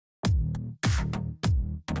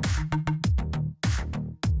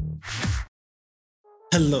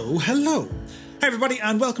Hello. Hi everybody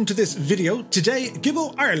and welcome to this video. Today,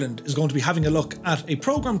 Gibbo Ireland is going to be having a look at a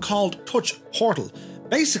program called Touch Portal.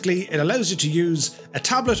 Basically, it allows you to use a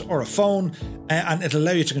tablet or a phone and it'll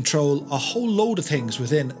allow you to control a whole load of things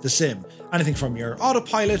within the sim. Anything from your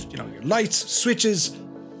autopilot, your lights, switches,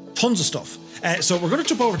 tons of stuff. So we're going to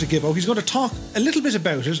jump over to Gibbo. He's going to talk a little bit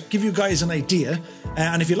about it, give you guys an idea.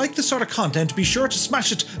 And if you like this sort of content, be sure to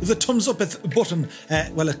smash it with the thumbs up button.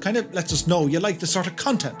 Well, it kind of lets us know you like this sort of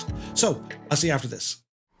content. So I'll see you after this.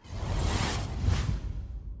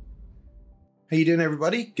 How you doing,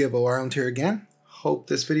 everybody? Gibbo Ireland here again. Hope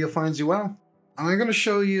this video finds you well. I'm going to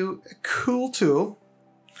show you a cool tool,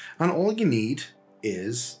 and all you need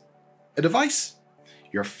is a device.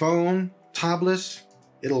 Your phone, tablet,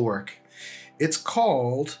 it'll work. It's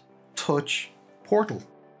called Touch Portal.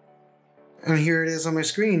 And here it is on my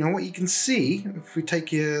screen. And what you can see, if we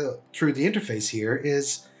take you through the interface here,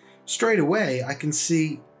 is straight away I can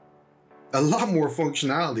see a lot more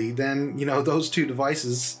functionality than, those two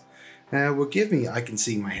devices will give me. I can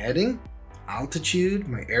see my heading, altitude,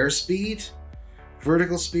 my airspeed,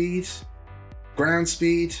 vertical speed, ground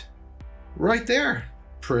speed, right there.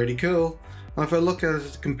 Pretty cool. And if I look at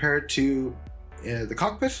it compared to the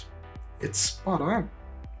cockpit, it's spot on.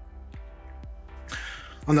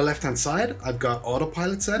 On the left hand side, I've got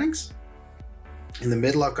autopilot settings. In the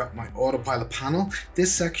middle, I've got my autopilot panel.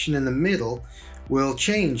 This section in the middle will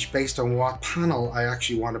change based on what panel I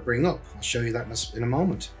actually want to bring up. I'll show you that in a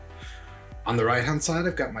moment. On the right hand side,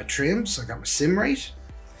 I've got my trims. I've got my sim rate.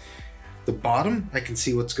 The bottom, I can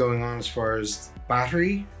see what's going on as far as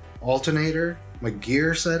battery, alternator, my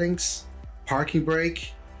gear settings, parking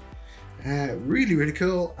brake. Really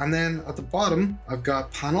cool. And then at the bottom, I've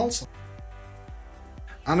got panels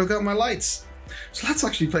and I've got my lights. So let's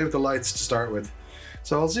actually play with the lights to start with.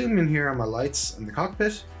 So I'll zoom in here on my lights in the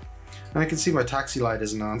cockpit and I can see my taxi light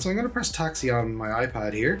isn't on. So I'm going to press taxi on my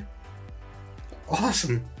iPad here.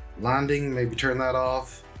 Awesome. Landing, maybe turn that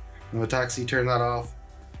off. No taxi, turn that off.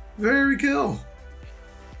 Very cool.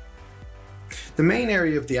 The main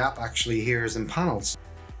area of the app actually here is in panels.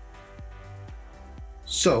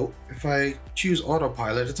 So if I choose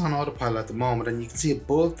autopilot, it's on autopilot at the moment, and you can see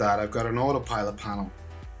above that I've got an autopilot panel.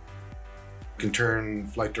 I can turn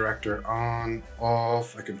flight director on,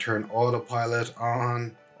 off. I can turn autopilot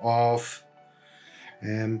on, off.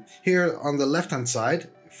 Here on the left hand side,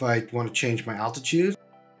 if I want to change my altitude,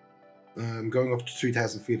 I'm going up to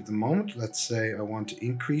 3,000 feet at the moment. Let's say I want to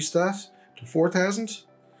increase that to 4,000.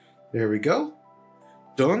 There we go.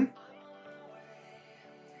 Done.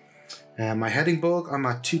 My heading bug, I'm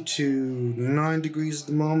at 229 degrees at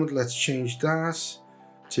the moment. Let's change that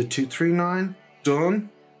to 239.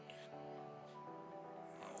 Done.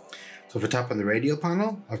 So if I tap on the radio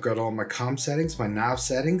panel, I've got all my comm settings, my nav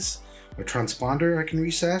settings, my transponder I can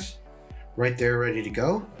reset. Right there, ready to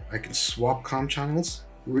go. I can swap comm channels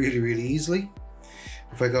really easily.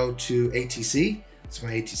 If I go to ATC, it's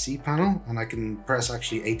my ATC panel, and I can press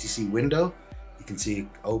actually ATC window. You can see it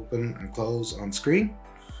open and close on screen.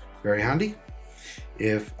 Very handy.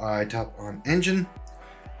 If I tap on engine,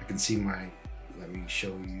 I can see let me show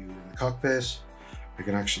you in the cockpit. I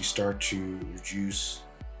can actually start to reduce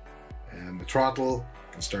the throttle.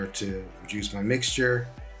 I can start to reduce my mixture.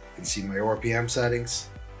 You can see my RPM settings.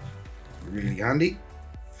 Really handy.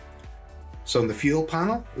 So in the fuel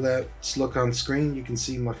panel, let's look on screen. You can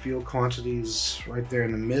see my fuel quantities right there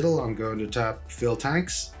in the middle. I'm going to tap fill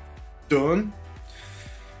tanks. Done.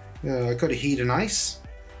 I got a heat and ice.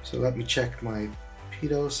 So let me check my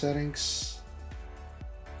pitot settings.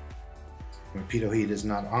 My pitot heat is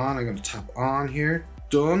not on. I'm going to tap on here.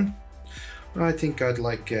 Done. I think I'd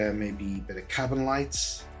like maybe a bit of cabin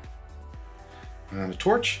lights and a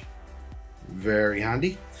torch. Very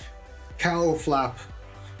handy. Cowl flap.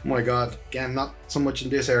 Oh my god, again, not so much in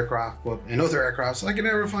this aircraft, but in other aircrafts I can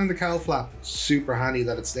never find the cowl flap. Super handy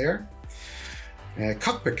that it's there.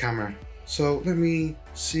 Cockpit camera. So let me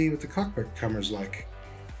see what the cockpit camera's like.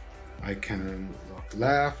 I can look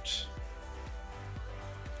left,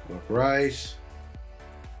 look right.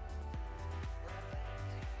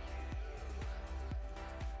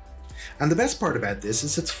 And the best part about this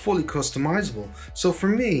is it's fully customizable. So for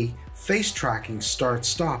me, face tracking start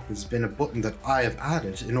stop has been a button that I have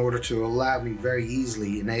added in order to allow me very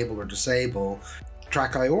easily enable or disable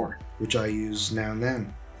track IR, which I use now and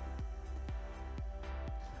then.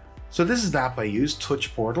 So this is the app I use,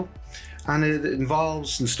 Touch Portal, and it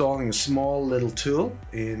involves installing a small little tool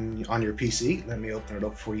on your PC. Let me open it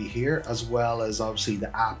up for you here, as well as obviously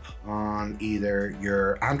the app on either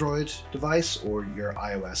your Android device or your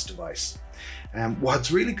iOS device. What's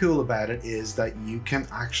really cool about it is that you can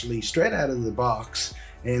actually straight out of the box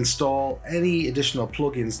install any additional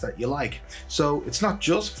plugins that you like. So it's not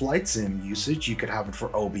just flight sim usage. You could have it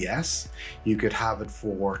for OBS, you could have it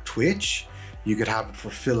for Twitch, you could have it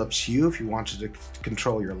for Philips Hue if you wanted to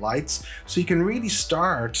control your lights. So you can really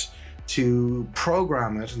start to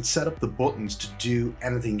program it and set up the buttons to do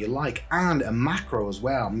anything you like, and a macro as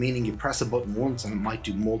well, meaning you press a button once and it might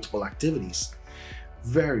do multiple activities.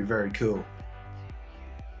 Very, very cool.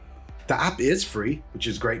 The app is free, which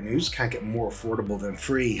is great news. Can't get more affordable than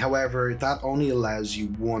free. However, that only allows you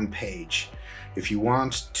one page. If you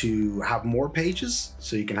want to have more pages,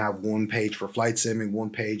 so you can have one page for flight simming, one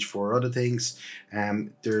page for other things,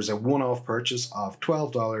 there's a one-off purchase of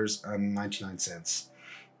 $12.99.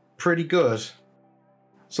 Pretty good.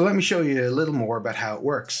 So let me show you a little more about how it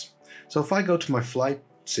works. So if I go to my flight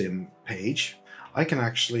sim page, I can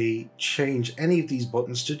actually change any of these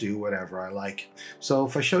buttons to do whatever I like. So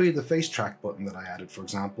if I show you the face track button that I added, for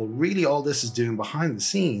example, really all this is doing behind the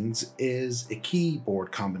scenes is a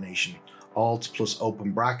keyboard combination. Alt plus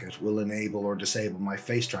open bracket will enable or disable my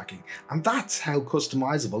face tracking. And that's how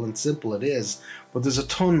customizable and simple it is. But there's a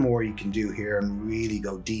ton more you can do here and really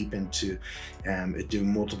go deep into it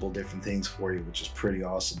doing multiple different things for you, which is pretty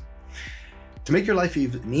awesome. To make your life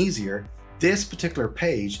even easier, this particular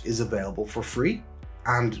page is available for free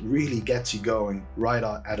and really gets you going right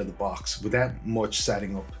out of the box without much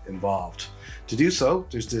setting up involved. To do so,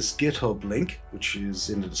 there's this GitHub link, which is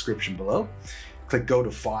in the description below. Click go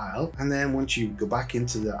to file, and then once you go back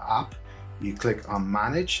into the app, you click on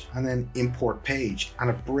manage and then import page, and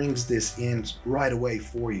it brings this in right away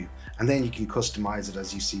for you, and then you can customize it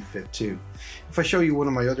as you see fit too. If I show you one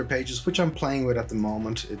of my other pages, which I'm playing with at the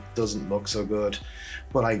moment, it doesn't look so good,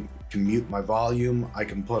 but I can mute my volume, I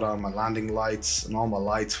can put on my landing lights and all my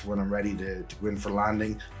lights when I'm ready to go in for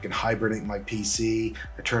landing. I can hibernate my PC,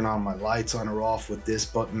 I turn on my lights on or off with this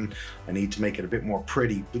button. I need to make it a bit more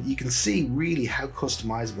pretty, but you can see really how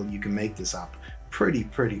customizable you can make this app.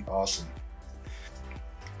 Pretty awesome.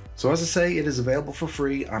 So as I say, it is available for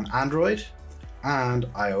free on Android and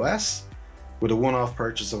iOS with a one-off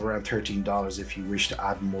purchase of around $13 if you wish to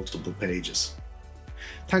add multiple pages.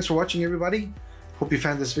 Thanks for watching, everybody. Hope you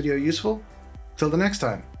found this video useful. Till the next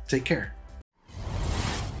time, take care.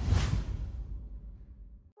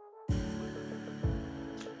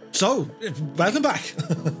 So, welcome back.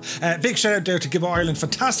 Big shout out there to Gibbo Ireland.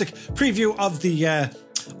 Fantastic preview of the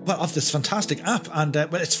of this fantastic app, and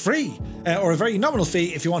well, it's free or a very nominal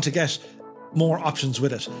fee if you want to get more options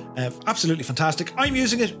with it. Absolutely fantastic. I'm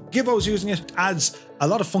using it, Gibbo's using it, adds a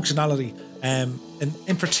lot of functionality.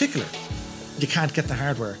 In particular, you can't get the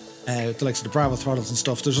hardware, the likes of the Bravo throttles and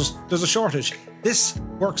stuff. There's a shortage. This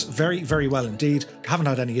works very well indeed. I haven't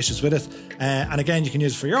had any issues with it. And again, you can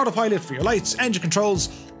use it for your autopilot, for your lights, engine controls,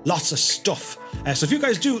 lots of stuff. So if you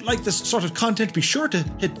guys do like this sort of content, be sure to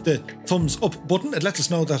hit the thumbs up button. It lets us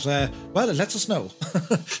know that, well, it lets us know.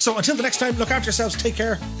 So until the next time, look after yourselves, take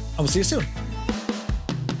care, and we'll see you soon.